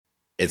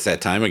It's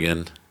that time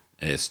again.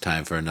 It's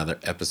time for another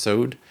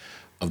episode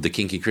of the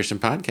Kinky Christian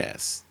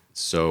Podcast.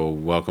 So,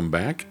 welcome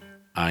back.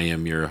 I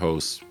am your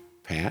host,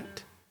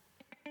 Pat.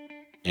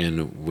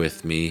 And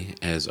with me,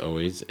 as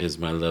always, is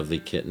my lovely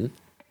kitten.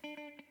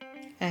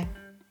 Hey.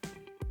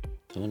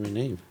 Tell them your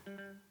name.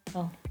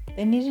 Oh,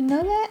 they need to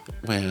know that?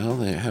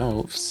 Well, it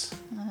helps.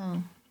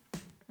 Oh,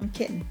 I'm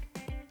kidding.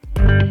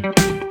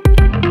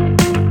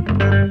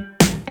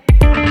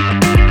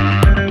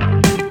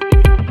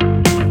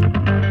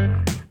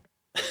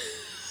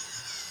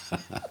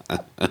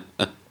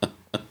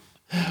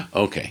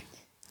 Okay.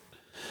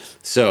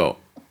 So,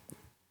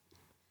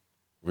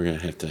 we're going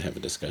to have a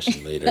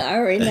discussion later. I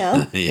already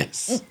know.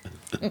 Yes.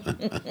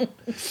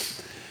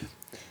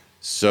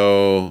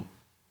 So,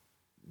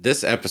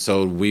 this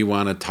episode, we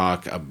want to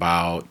talk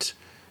about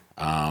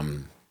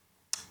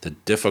the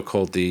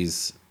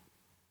difficulties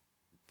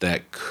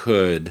that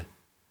could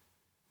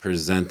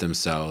present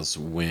themselves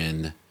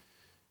when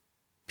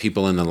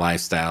people in the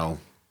lifestyle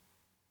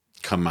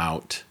come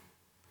out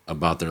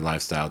about their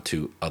lifestyle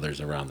to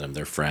others around them,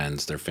 their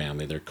friends, their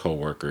family, their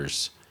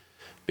coworkers,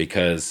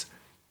 because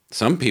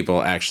some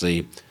people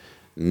actually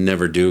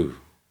never do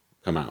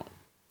come out.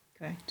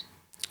 Correct.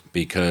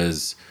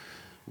 Because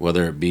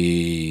whether it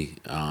be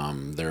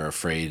they're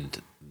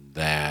afraid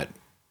that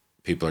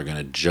people are going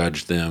to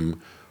judge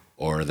them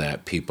or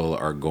that people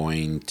are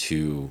going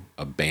to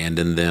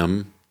abandon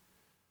them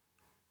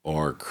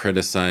or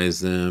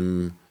criticize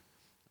them.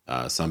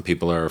 Some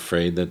people are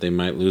afraid that they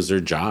might lose their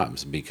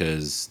jobs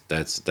because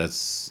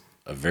that's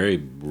a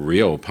very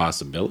real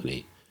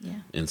possibility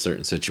in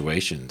certain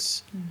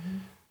situations. Mm-hmm.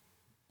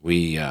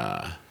 We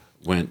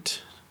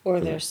went... Or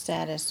their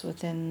status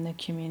within the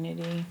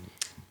community,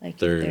 like if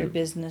they're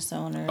business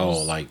owners.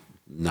 Oh, like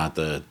not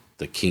the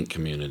kink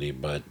community,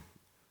 but...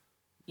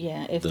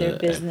 Yeah, if they're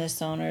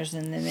business owners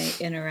and then they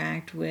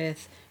interact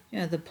with,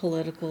 the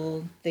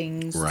political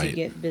things to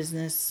get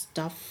business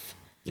stuff.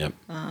 Yep.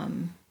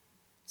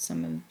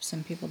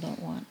 Some people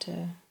don't want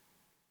to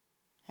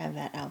have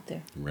that out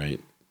there. Right.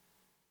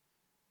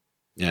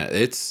 Yeah,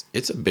 it's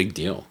a big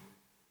deal.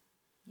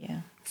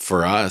 Yeah.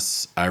 For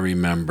us, I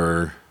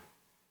remember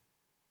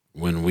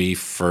when we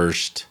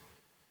first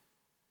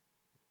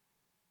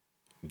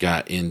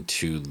got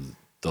into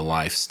the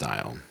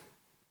lifestyle,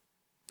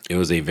 it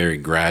was a very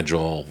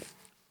gradual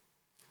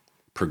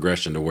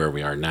progression to where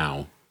we are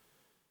now.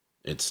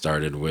 It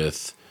started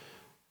with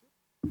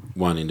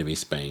wanting to be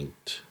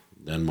spanked,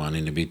 then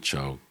wanting to be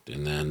choked,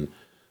 and then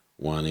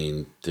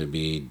wanting to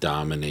be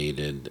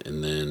dominated,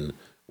 and then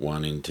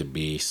wanting to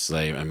be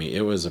slave. I mean,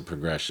 it was a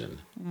progression.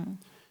 Mm.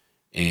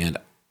 And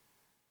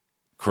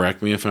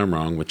correct me if I'm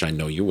wrong, which I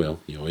know you will.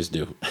 You always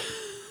do.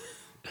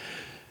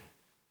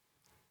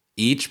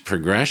 Each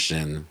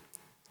progression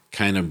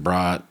kind of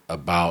brought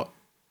about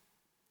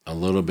a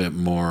little bit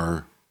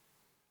more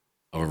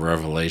of a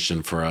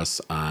revelation for us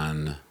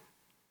on,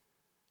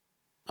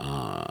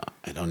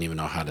 I don't even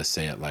know how to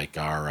say it, like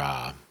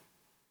our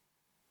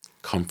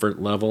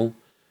comfort level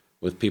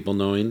with people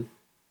knowing.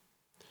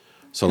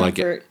 So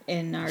comfort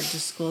in our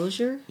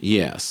disclosure?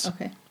 Yes.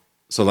 Okay.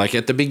 So like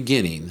at the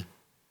beginning,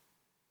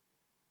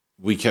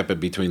 we kept it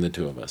between the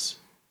two of us.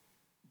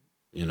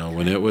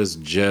 When it was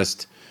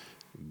just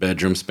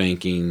bedroom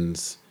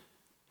spankings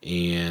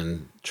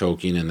and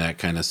choking and that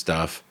kind of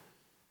stuff,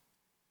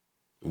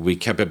 we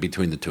kept it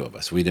between the two of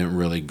us. We didn't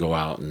really go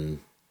out and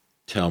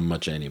tell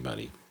much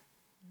anybody.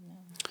 No.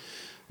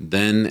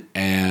 Then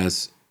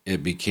as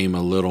it became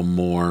a little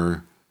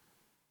more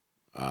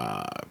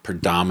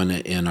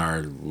predominant in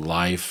our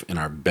life, in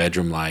our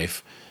bedroom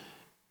life,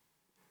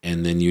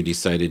 and then you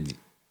decided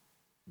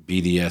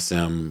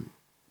BDSM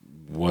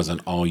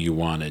wasn't all you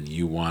wanted.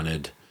 You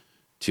wanted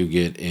to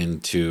get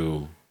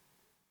into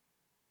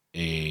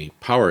a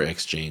power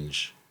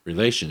exchange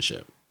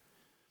relationship.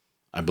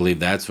 I believe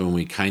that's when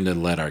we kind of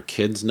let our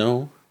kids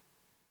know.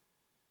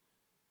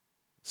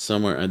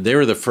 Somewhere, they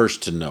were the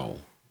first to know.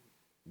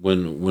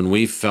 When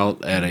we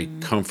felt at a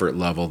comfort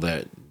level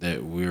that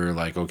we were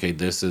like, okay,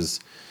 this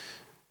is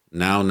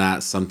now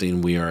not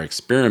something we are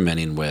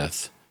experimenting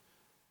with.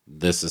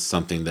 This is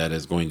something that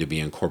is going to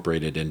be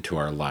incorporated into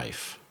our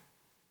life.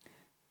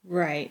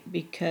 Right,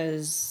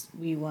 because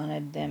we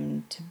wanted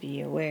them to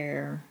be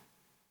aware.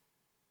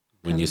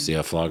 When you see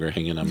a flogger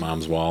hanging on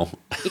mom's wall.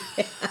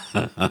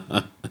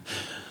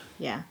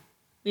 Yeah.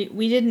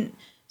 We didn't...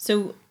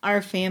 So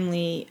our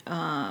family,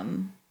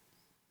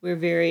 we're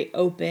very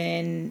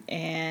open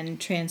and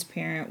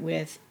transparent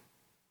with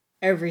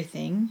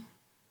everything.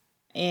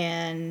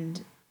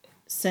 And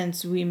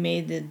since we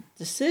made the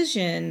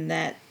decision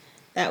that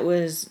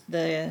was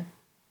the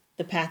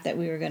path that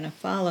we were going to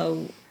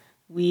follow,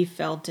 we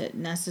felt it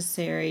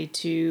necessary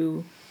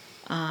to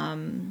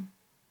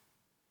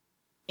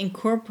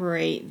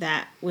incorporate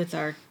that with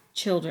our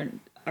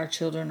children. Our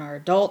children are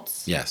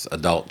adults. Yes,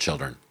 adult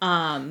children.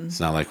 It's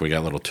not like we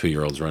got little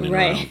 2-year-olds running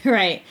around.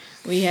 Right.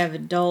 We have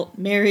adult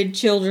married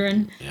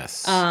children.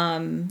 Yes.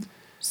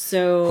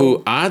 So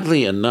who,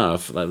 oddly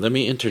enough, let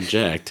me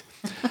interject.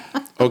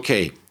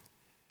 Okay,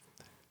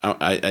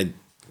 I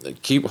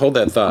hold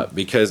that thought,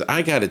 because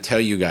I got to tell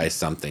you guys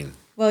something.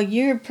 Well,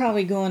 you're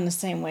probably going the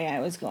same way I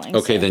was going.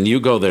 Okay, so. then you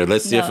go there.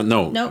 Let's see if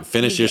Nope,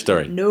 finish your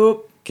story.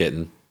 Nope.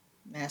 Kitten,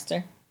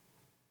 Master.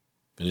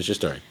 finish your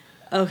story.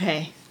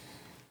 Okay.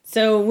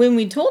 So when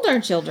we told our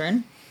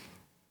children,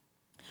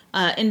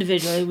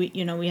 individually,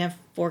 we have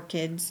 4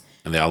 kids,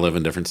 And they all live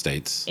in different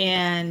states.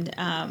 and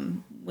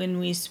when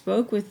we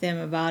spoke with them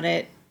about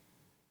it,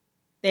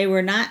 they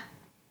were not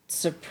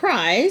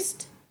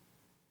surprised,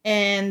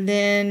 and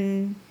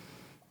then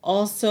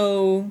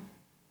also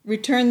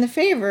returned the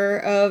favor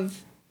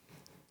of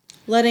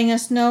letting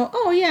us know,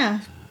 oh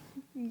yeah,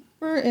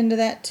 we're into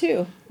that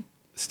too.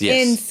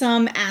 Yes. In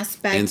some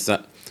aspect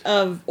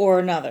of or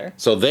another.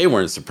 So they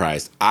weren't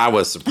surprised. I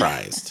was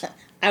surprised.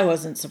 I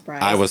wasn't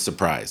surprised. I was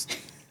surprised.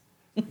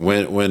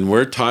 When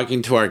we're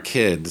talking to our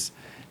kids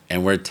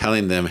and we're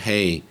telling them,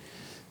 hey,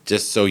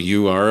 just so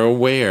you are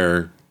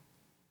aware,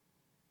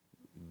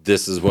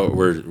 this is what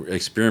we're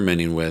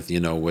experimenting with,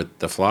 with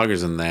the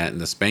floggers and that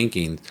and the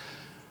spanking.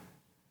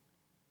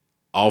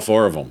 All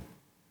 4 of them,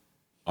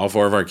 all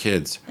 4 of our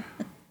kids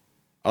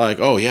are like,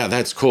 oh yeah,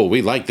 that's cool.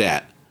 We like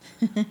that.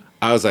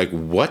 I was like,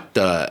 what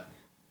the?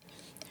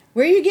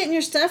 Where are you getting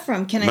your stuff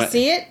from? Can I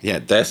see it? Yeah,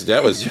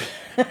 that was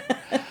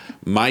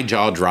my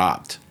jaw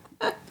dropped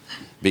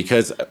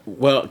because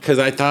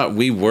I thought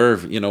we were,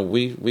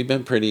 we've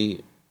been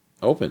pretty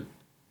open,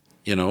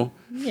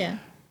 Yeah.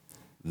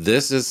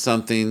 This is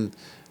something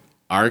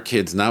our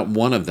kids, not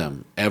one of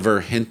them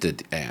ever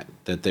hinted at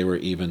that they were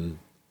even,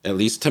 at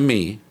least to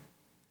me,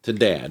 to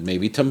Dad,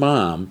 maybe to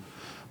Mom,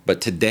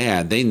 but to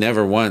Dad, they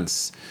never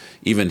once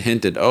even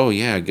hinted, oh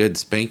yeah, good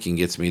spanking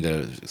gets me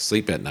to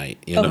sleep at night,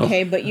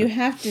 Okay, but you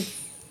have to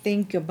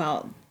think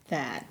about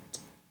that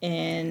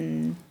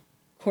in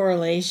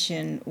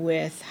correlation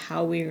with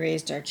how we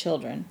raised our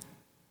children.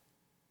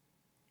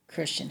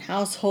 Christian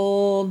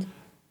household.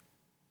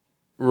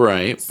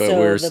 Right, but So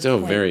we're the still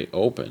point- very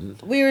open.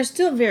 We were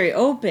still very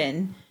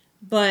open,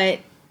 but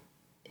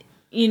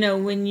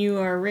when you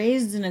are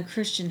raised in a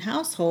Christian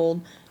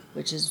household,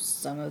 which is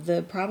some of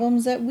the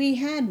problems that we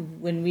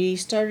had when we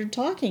started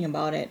talking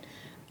about it,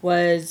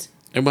 was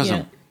It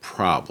wasn't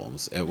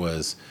problems. It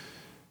was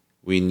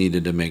we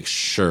needed to make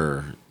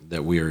sure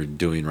that we were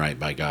doing right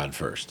by God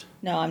first.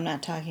 No, I'm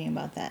not talking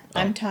about that.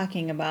 I'm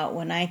talking about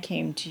when I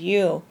came to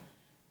you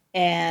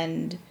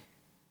and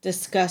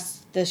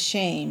discussed the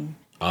shame.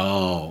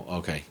 Oh,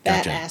 okay.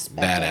 That Gotcha.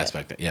 aspect That of it.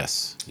 aspect.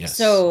 Yes. Yes.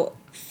 So,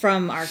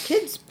 from our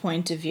kids'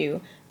 point of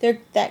view,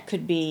 that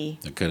could be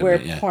It could have where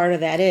been, yeah. part of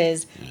that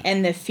is,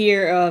 and the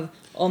fear of,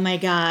 oh my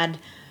God,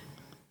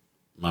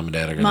 Mom and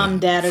Dad are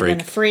going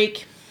to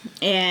freak,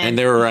 And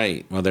they were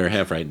right. Well, they were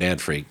half right.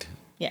 Dad freaked.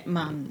 yeah,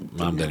 Mom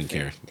didn't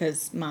care.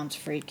 because Mom's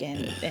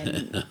freaking,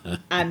 and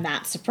I'm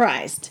not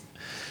surprised.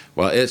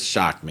 Well, it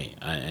shocked me.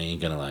 I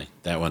ain't gonna lie.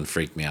 That one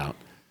freaked me out.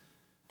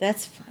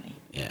 That's funny.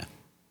 Yeah.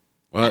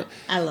 Well,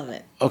 I love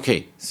it.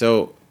 okay.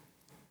 So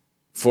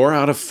 4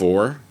 out of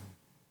 4.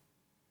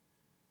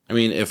 I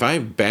mean, if I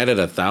batted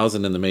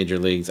 1,000 in the major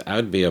leagues, I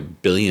would be a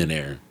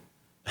billionaire.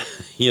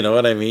 You know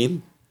what I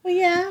mean? Well,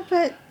 yeah,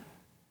 but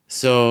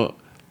So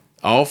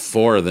all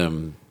 4 of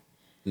them,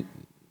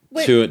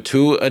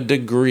 to a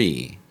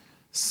degree,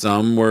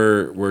 some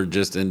were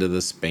just into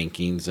the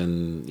spankings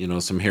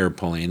and some hair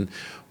pulling,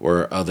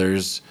 or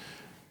others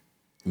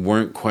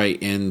weren't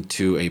quite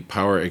into a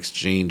power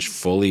exchange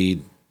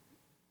fully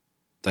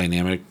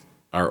dynamic.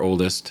 Our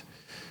oldest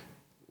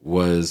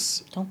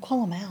was, don't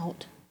call them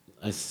out.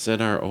 I said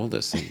our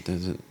oldest. It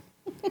doesn't.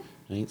 I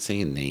ain't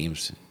saying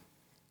names.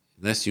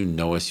 Unless you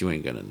know us, you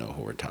ain't gonna know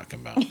who we're talking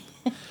about.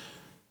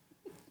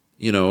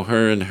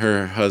 Her and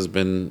her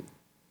husband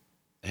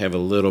have a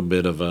little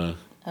bit of a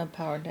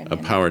Power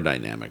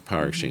dynamic.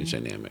 power exchange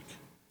dynamic,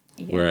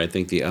 where I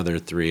think the other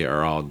 3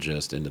 are all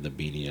just into the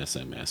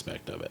BDSM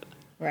aspect of it.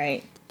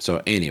 Right.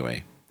 So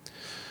anyway,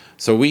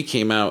 so we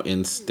came out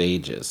in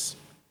stages,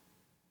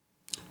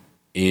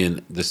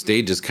 and the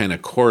stages kind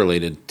of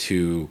correlated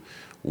to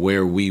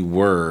where we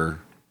were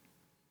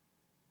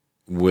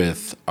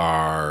with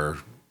our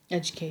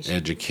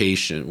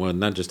education. Well,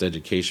 not just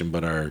education,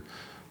 but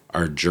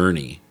our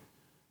journey.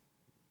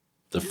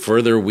 The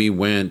further we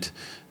went,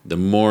 the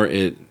more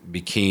it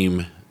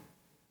became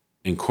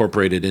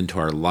incorporated into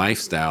our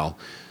lifestyle,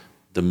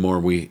 the more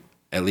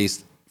at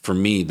least for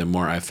me, the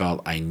more I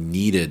felt I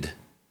needed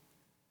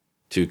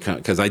to come,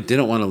 because I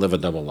didn't want to live a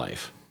double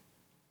life.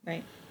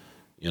 Right.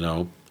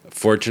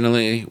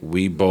 Fortunately,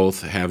 we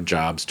both have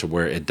jobs to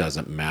where it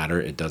doesn't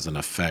matter. It doesn't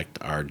affect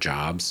our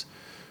jobs.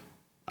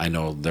 I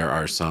know there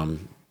are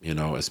some,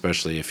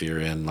 especially if you're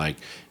in like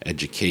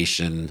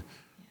education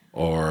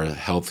or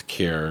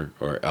healthcare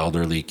or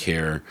elderly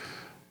care,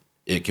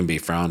 it can be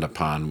frowned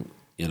upon,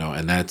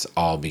 and that's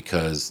all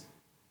because,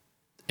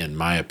 in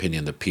my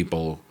opinion, the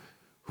people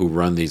who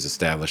run these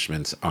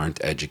establishments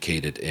aren't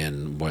educated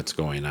in what's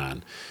going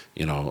on.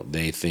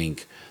 They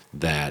think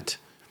that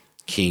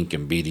kink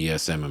and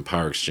BDSM and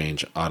power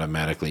exchange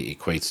automatically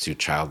equates to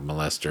child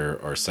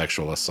molester or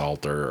sexual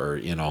assaulter, or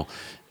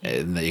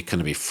And it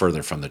couldn't be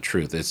further from the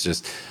truth. It's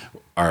just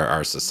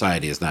our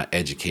society is not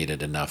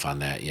educated enough on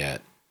that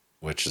yet,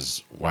 which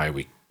is why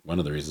one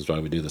of the reasons why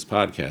we do this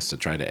podcast, to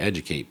try to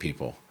educate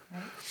people.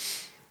 Right.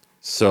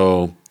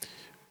 So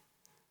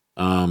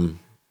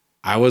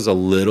I was a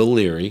little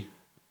leery.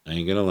 I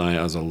ain't gonna lie,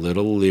 I was a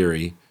little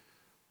leery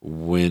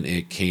when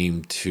it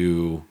came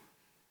to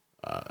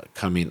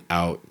coming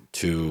out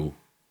to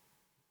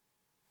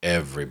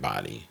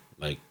everybody,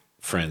 like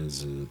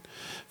friends and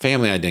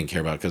family. I didn't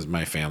care about, because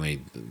my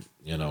family,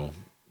 you know,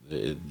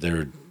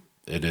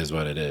 it is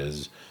what it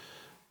is.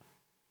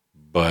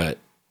 But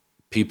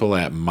people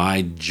at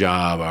my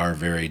job are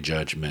very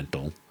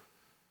judgmental.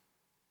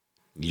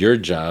 Your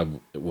job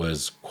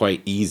was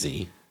quite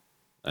easy.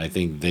 I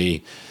think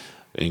they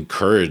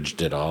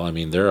encouraged it all. I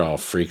mean, they're all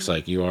freaks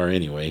like you are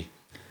anyway.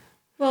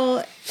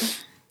 Well,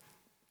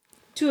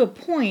 to a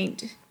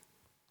point,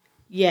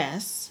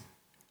 yes.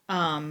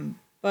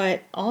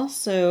 But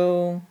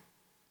also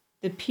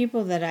the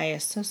people that I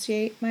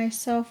associate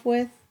myself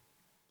with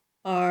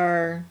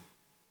are,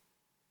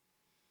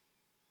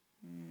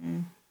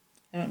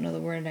 I don't know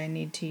the word I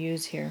need to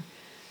use here,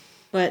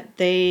 but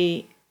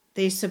they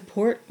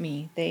support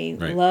me. They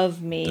Right.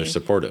 love me. They're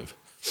supportive.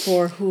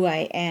 For who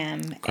I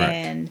am. Correct.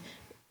 And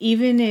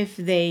even if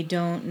they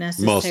don't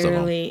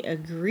necessarily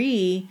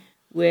agree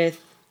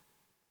with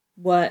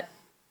what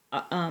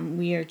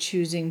we are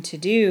choosing to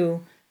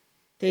do,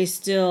 they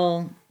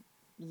still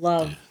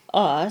love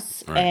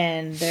us. Right.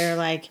 And they're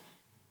like,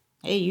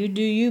 hey, you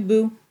do you,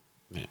 boo.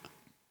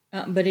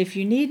 Yeah. But if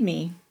you need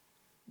me,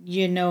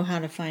 you know how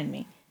to find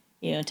me,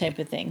 type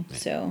of thing.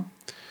 Yeah.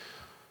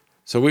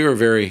 So we were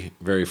very,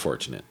 very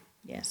fortunate.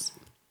 Yes.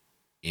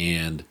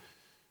 And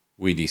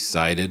we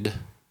decided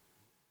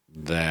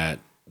that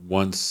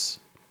once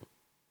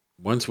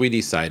we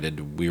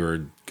decided we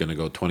were going to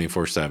go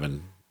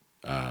 24/7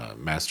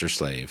 master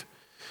slave,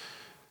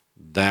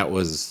 that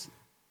was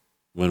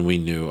when we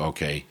knew,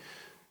 okay,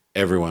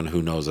 everyone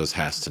who knows us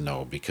has to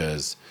know,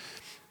 because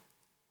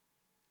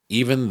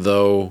even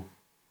though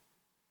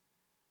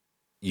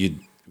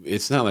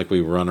it's not like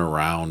we run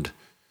around,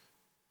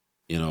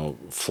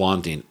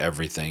 flaunting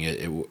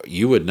everything.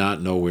 You would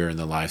not know we're in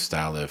the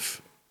lifestyle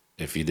if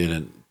you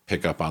didn't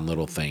pick up on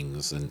little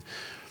things.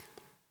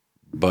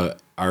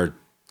 But our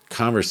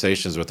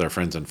conversations with our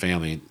friends and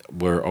family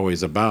were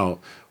always about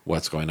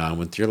what's going on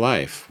with your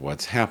life,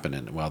 what's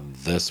happening. Well,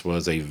 this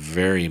was a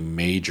very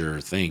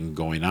major thing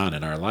going on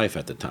in our life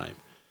at the time.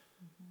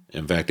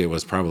 In fact, it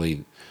was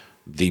probably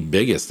the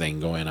biggest thing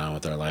going on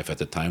with our life at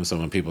the time. So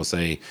when people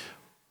say,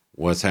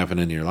 what's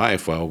happening in your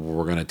life? Well,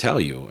 we're going to tell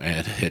you.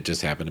 And it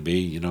just happened to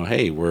be,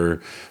 hey, we're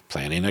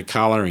planning a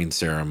collaring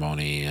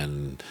ceremony,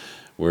 and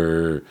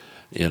we're,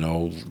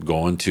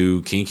 going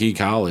to Kinky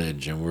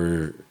College, and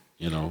we're,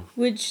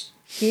 Which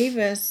gave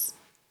us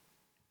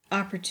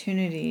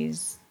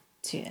opportunities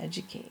to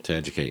educate. To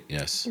educate,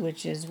 yes.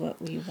 Which is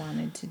what we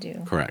wanted to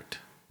do. Correct.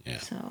 Yeah.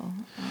 So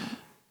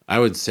I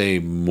would say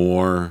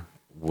more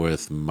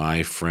with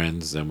my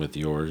friends than with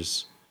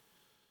yours.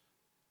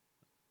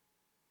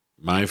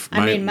 My boss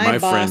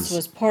friends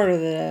was part of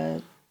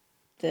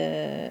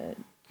the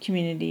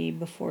community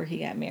before he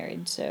got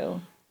married,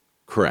 so.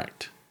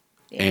 Correct.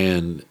 Yeah.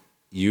 And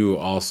you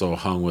also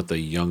hung with a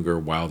younger,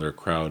 wilder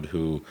crowd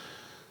who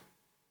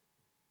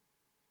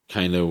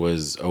kind of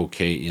was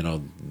okay,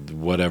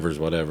 whatever's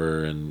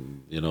whatever,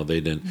 and they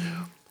didn't.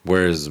 Mm-hmm.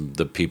 Whereas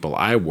the people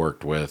I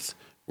worked with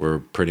were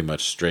pretty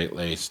much straight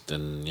laced,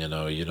 and you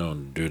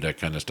don't do that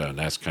kind of stuff, and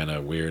that's kind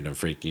of weird and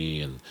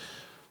freaky, and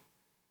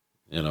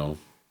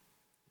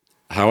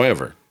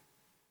However,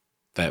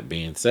 that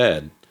being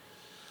said,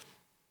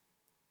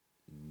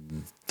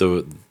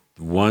 the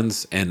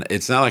ones, and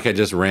it's not like I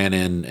just ran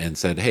in and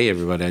said, "Hey,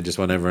 everybody, I just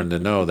want everyone to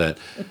know that,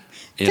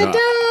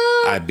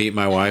 I beat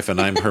my wife and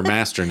I'm her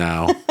master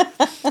now."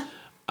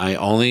 I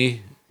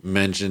only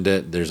mentioned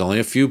it. There's only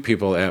a few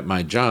people at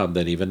my job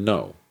that even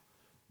know,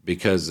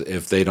 because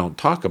if they don't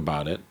talk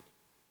about it,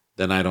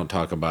 then I don't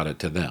talk about it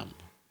to them.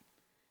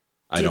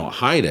 I don't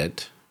hide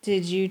it.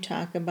 Did you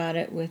talk about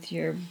it with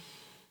your,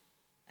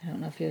 I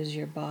don't know if it was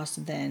your boss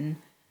then,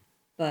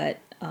 but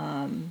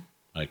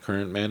my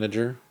current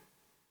manager?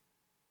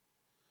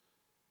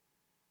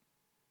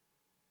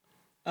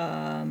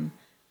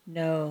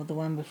 No, the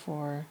one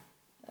before.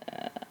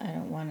 I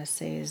don't want to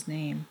say his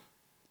name.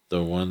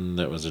 The one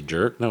that was a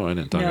jerk? No, I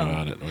didn't talk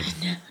about it.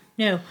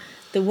 No,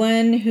 the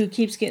one who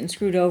keeps getting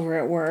screwed over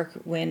at work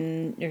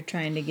when you're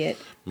trying to get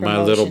promotions.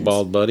 My little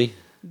bald buddy?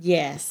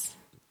 Yes.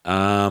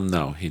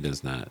 No, he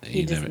does not.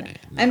 He does not.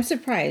 No. I'm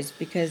surprised,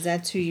 because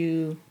that's who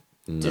you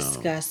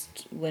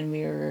discussed when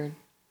we were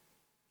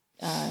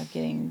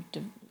going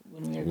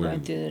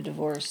through the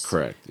divorce.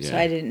 Correct. Yeah. So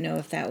I didn't know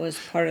if that was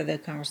part of the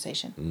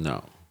conversation.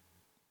 No.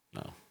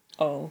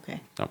 Oh, okay.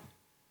 No.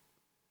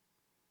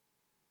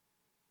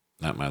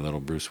 Not my little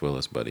Bruce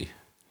Willis buddy.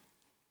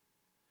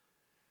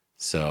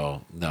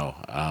 So no.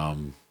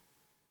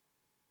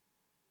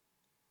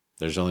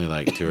 There's only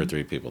like 2 or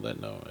 3 people that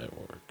know at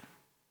work.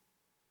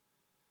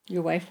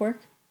 Your wife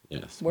work?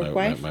 Yes, Work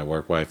wife? my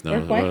work wife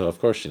knows. Work wife? Well, of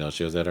course she knows.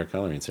 She was at our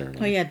coloring Oh,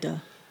 ceremony. yeah, duh.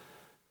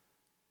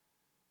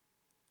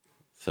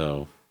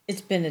 So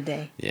It's been a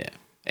day. yeah.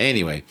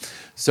 Anyway,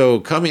 so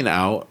coming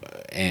out,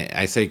 and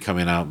I say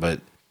coming out,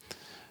 but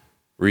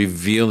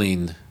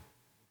revealing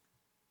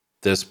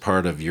this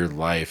part of your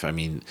life. I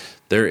mean,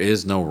 there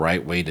is no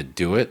right way to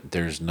do it.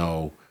 There's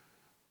no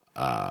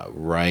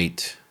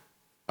right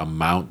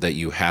amount that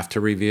you have to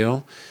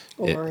reveal.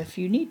 Or if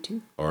you need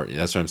to. Or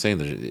that's what I'm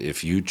saying.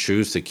 If you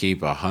choose to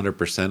keep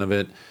 100% of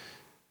it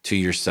to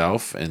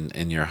yourself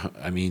and your,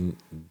 I mean,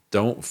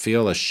 don't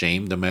feel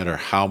ashamed no matter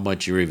how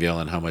much you reveal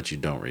and how much you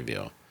don't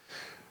reveal.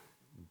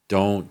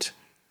 Don't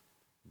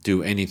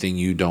do anything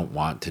you don't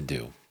want to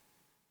do.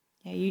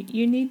 Yeah,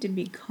 you need to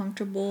be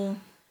comfortable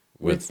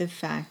with the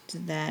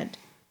fact that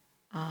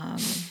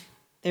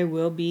there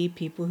will be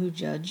people who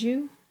judge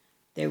you.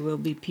 There will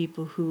be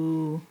people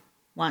who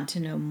want to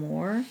know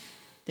more.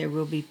 There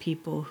will be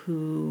people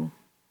who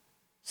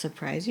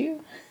surprise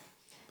you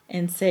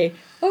and say,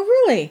 "Oh,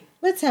 really?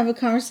 Let's have a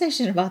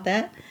conversation about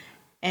that."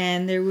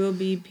 And there will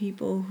be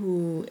people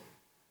who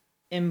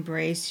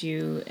embrace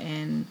you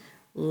and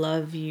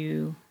love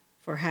you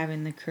for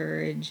having the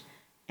courage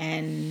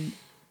and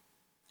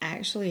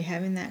actually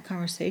having that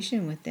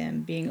conversation with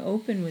them, being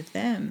open with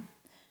them.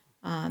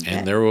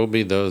 And there will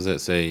be those that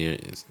say,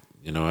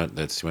 you know what,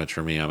 that's too much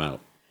for me, I'm out.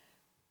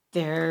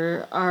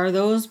 There are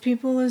those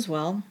people as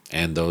well.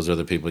 And those are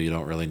the people you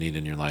don't really need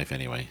in your life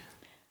anyway.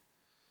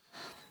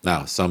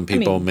 Now, some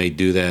people may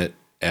do that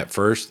at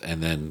first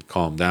and then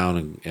calm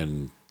down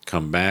and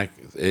come back.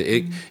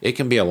 It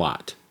can be a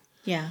lot.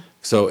 Yeah.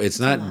 So it's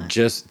not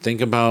just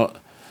think about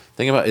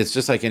it's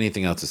just like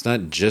anything else. It's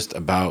not just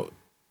about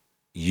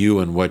you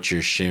and what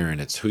you're sharing.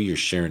 It's who you're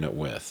sharing it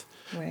with.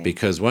 Right.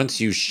 Because once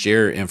you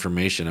share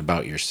information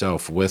about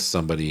yourself with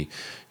somebody,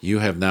 you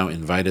have now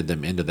invited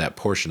them into that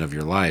portion of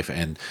your life.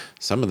 And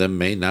some of them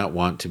may not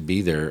want to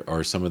be there,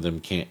 or some of them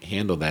can't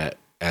handle that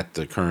at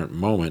the current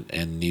moment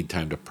and need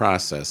time to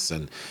process.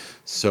 And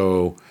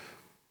so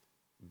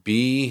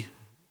be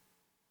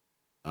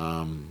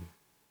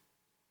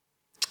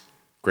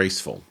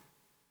graceful.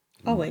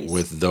 Always.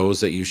 With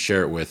those that you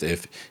share it with.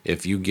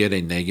 If you get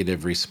a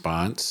negative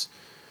response,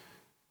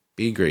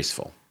 be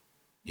graceful.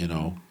 You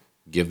know,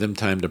 give them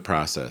time to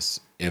process.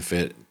 If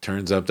it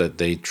turns up that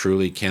they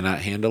truly cannot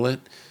handle it,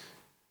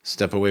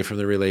 step away from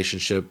the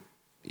relationship,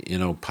 you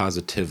know,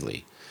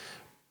 positively.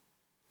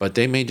 But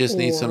they may just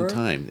need some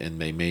time, and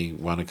they may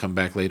want to come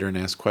back later and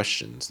ask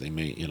questions. They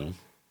may, you know.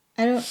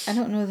 I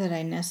don't know that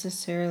I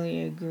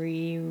necessarily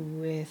agree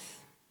with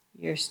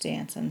your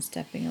stance on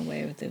stepping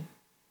away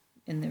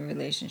in the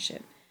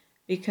relationship,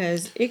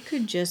 because it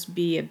could just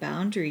be a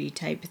boundary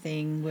type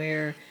thing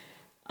where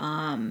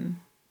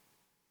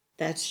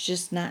that's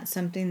just not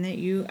something that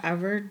you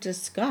ever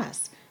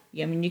discuss.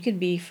 I mean, you could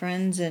be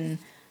friends in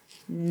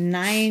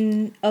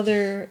 9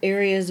 other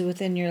areas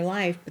within your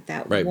life, but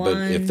that right, one...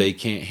 But if they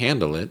can't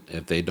handle it,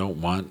 if they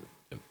don't want,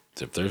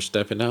 if they're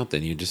stepping out,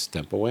 then you just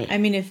step away. I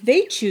mean, if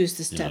they choose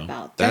to step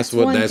out, that's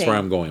where thing.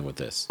 I'm going with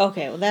this.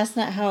 Okay, well, that's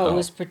not how it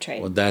was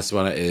portrayed. Well, that's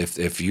what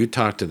if you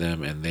talk to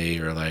them and they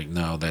are like,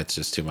 no, that's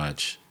just too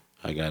much,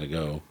 I gotta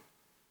go.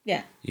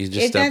 Yeah, you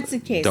just if that's the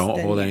case, don't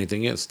hold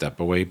anything in. Step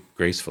away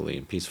gracefully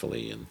and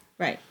peacefully, and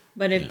right.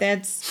 But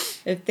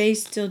if if they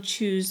still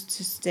choose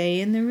to stay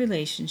in the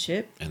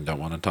relationship and don't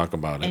want to talk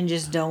about it, and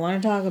just don't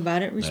want to talk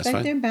about it,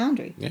 respect their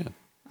boundary. Yeah.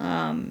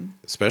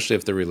 Especially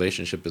if the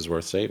relationship is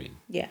worth saving.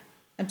 Yeah,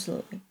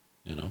 absolutely.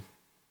 You know.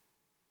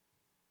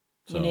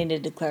 So, we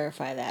needed to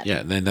clarify that. Yeah,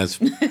 and then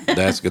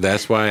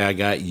that's why I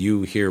got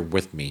you here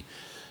with me,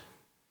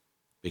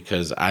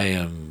 because I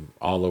am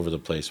all over the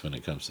place when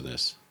it comes to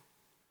this.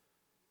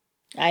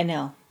 I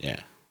know. Yeah.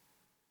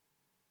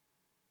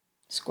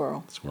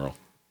 Squirrel.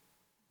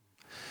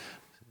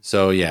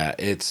 So yeah,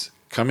 it's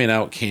coming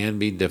out can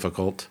be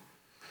difficult.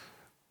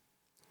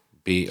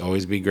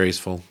 Always be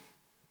graceful.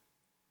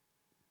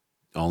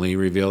 Only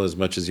reveal as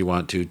much as you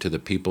want to the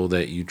people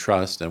that you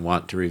trust and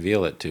want to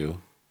reveal it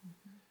to.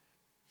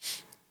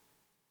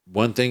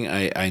 One thing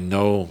I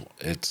know,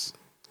 it's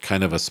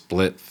kind of a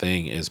split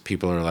thing, is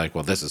people are like,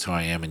 well, this is who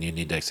I am and you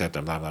need to accept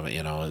them, blah, blah, blah.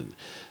 You know,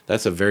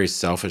 that's a very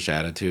selfish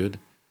attitude,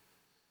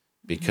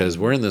 because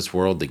we're in this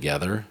world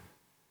together.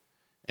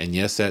 And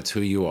yes, that's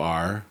who you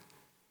are,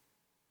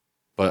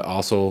 but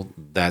also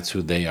that's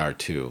who they are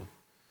too.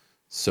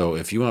 So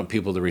if you want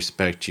people to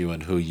respect you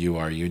and who you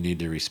are, you need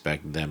to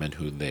respect them and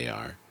who they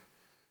are.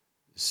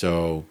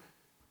 So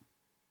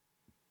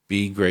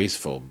be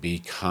graceful, be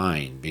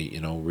kind,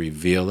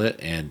 reveal it.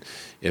 And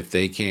if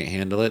they can't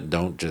handle it,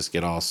 don't just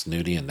get all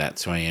snooty and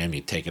that's who I am,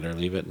 you take it or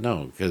leave it.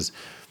 No, because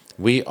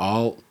we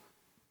all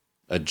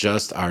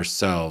adjust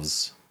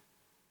ourselves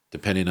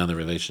depending on the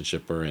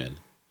relationship we're in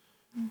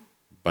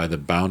by the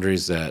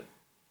boundaries that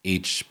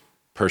each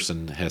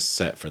person has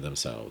set for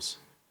themselves.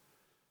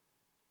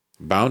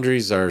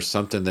 Boundaries are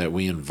something that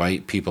we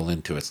invite people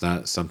into. It's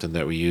not something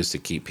that we use to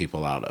keep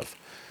people out of.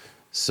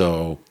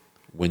 So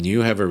when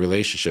you have a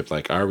relationship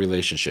like our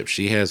relationship,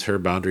 she has her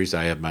boundaries,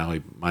 I have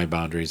my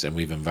boundaries, and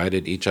we've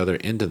invited each other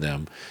into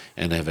them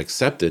and have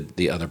accepted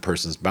the other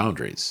person's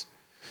boundaries.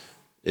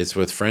 It's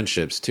with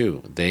friendships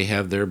too. They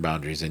have their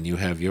boundaries and you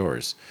have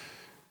yours.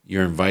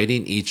 You're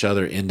inviting each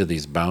other into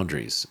these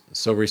boundaries.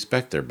 So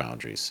respect their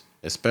boundaries,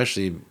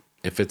 especially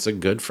if it's a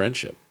good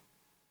friendship.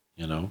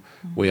 You know,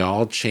 we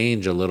all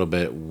change a little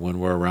bit when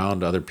we're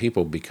around other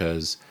people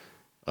because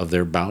of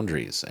their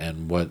boundaries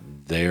and what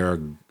they're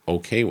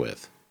okay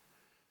with.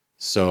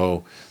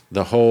 So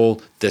the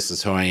whole "this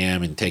is who I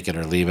am" and take it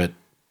or leave it,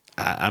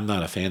 I'm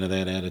not a fan of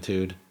that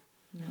attitude.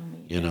 No,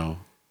 me You either. know,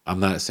 I'm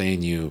not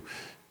saying you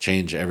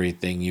change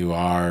everything you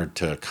are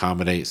to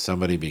accommodate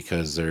somebody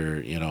because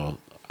they're,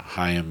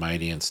 high and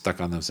mighty and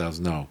stuck on themselves.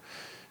 No,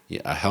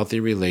 a healthy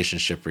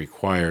relationship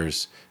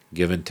requires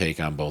give and take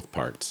on both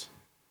parts.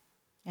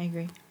 I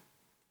agree.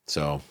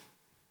 So,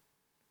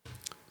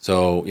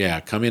 yeah,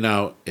 coming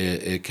out,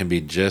 it can be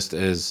just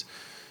as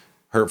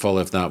hurtful,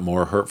 if not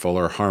more hurtful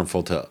or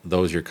harmful to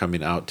those you're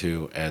coming out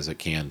to as it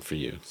can for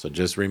you. So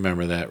just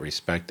remember that,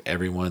 respect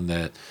everyone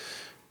that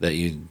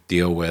you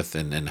deal with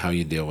and how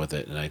you deal with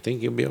it. And I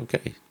think you'll be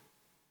okay.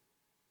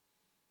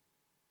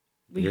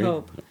 We Agree?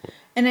 hope.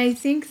 And I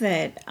think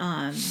that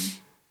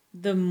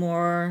the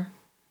more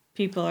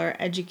people are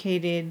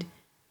educated,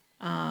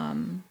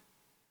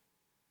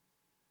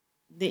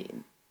 the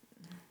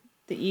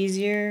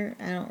easier.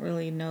 I don't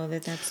really know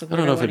that that's the I word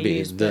don't know if want it'd to be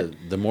use, but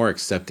the more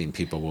accepting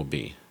people will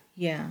be.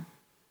 yeah.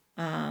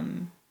 I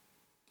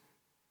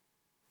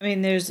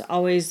mean, there's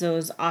always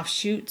those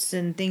offshoots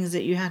and things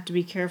that you have to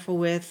be careful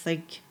with,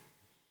 like,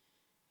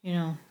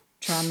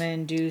 trauma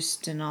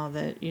induced and all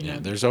that, Yeah,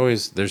 there's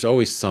always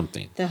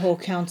something, the whole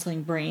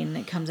counseling brain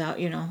that comes out,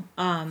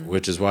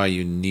 which is why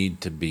you need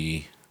to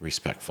be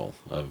respectful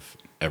of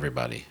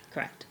everybody.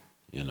 Correct.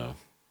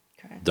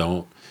 Correct.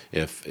 Don't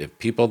if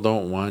people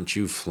don't want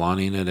you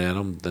flaunting it at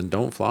them, then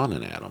don't flaunt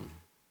it at them.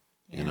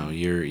 Yeah.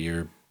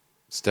 You're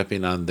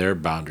stepping on their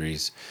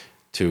boundaries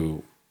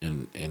to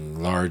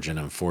enlarge and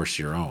enforce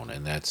your own,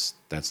 and that's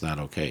not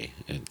okay.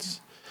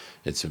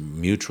 It's a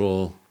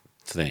mutual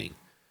thing.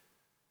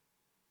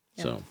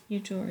 Yep. So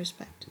Mutual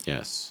respect.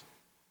 yes,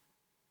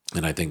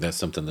 and I think that's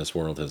something this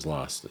world has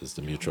lost is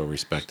the mutual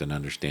respect and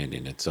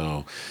understanding. It's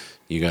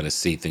you got to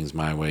see things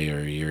my way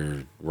or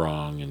you're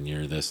wrong and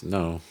you're this.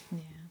 No,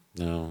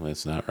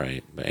 that's not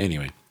right. But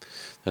anyway,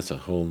 that's a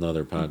whole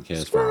nother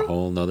podcast for a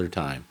whole nother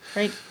time.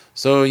 Right.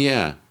 So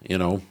yeah,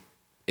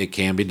 it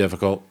can be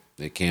difficult.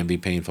 It can be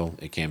painful.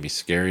 It can be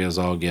scary as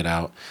all get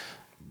out.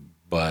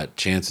 But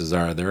chances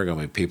are there are going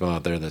to be people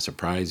out there that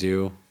surprise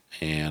you,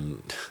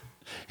 and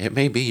it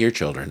may be your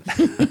children.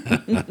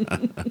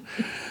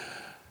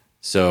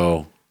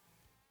 So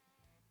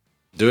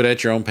do it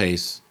at your own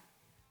pace,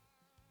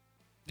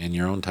 in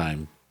your own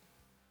time,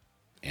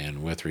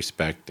 and with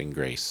respect and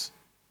grace.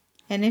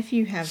 And if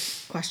you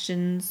have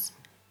questions,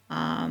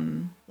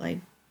 like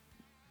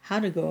how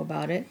to go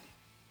about it,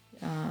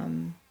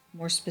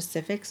 more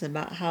specifics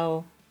about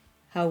how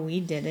we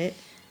did it,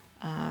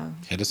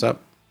 Hit us up.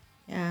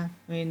 yeah.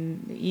 I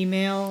mean, the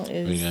email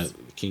We got is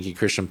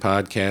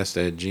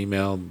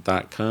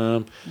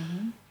kinkychristianpodcast@gmail.com.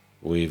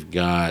 We've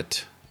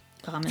got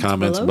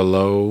comments below.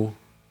 below.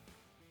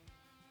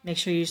 Make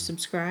sure you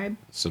subscribe.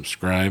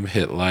 Subscribe,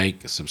 hit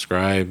like,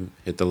 subscribe,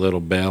 hit the little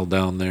bell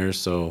down there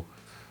so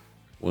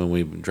when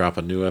we drop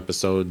a new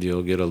episode,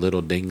 you'll get a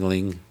little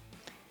dingling.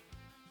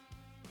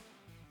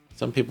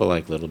 Some people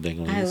like little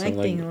dinglings. I like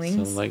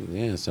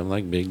dinglings. Some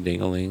like big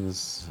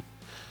dinglings.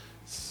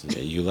 So,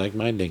 you like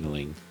my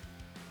dingling.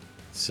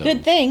 So,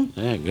 Good thing.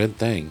 Yeah, good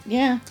thing.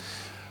 Yeah.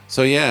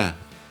 So yeah,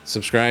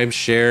 subscribe,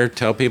 share,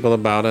 tell people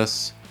about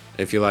us.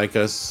 If you like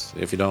us,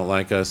 if you don't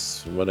like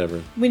us, whatever.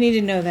 We need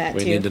to know that We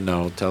too. need to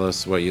know. Tell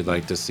us what you'd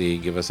like to see.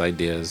 Give us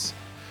ideas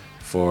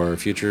for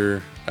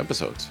future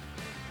episodes.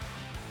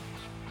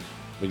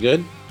 We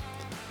good?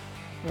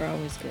 We're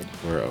always good.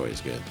 We're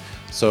always good.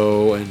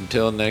 So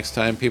until next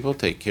time, people,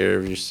 take care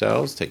of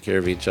yourselves, take care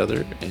of each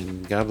other,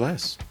 and God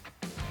bless.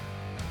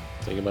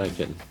 Say goodbye,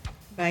 kitten.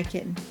 Bye,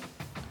 kitten.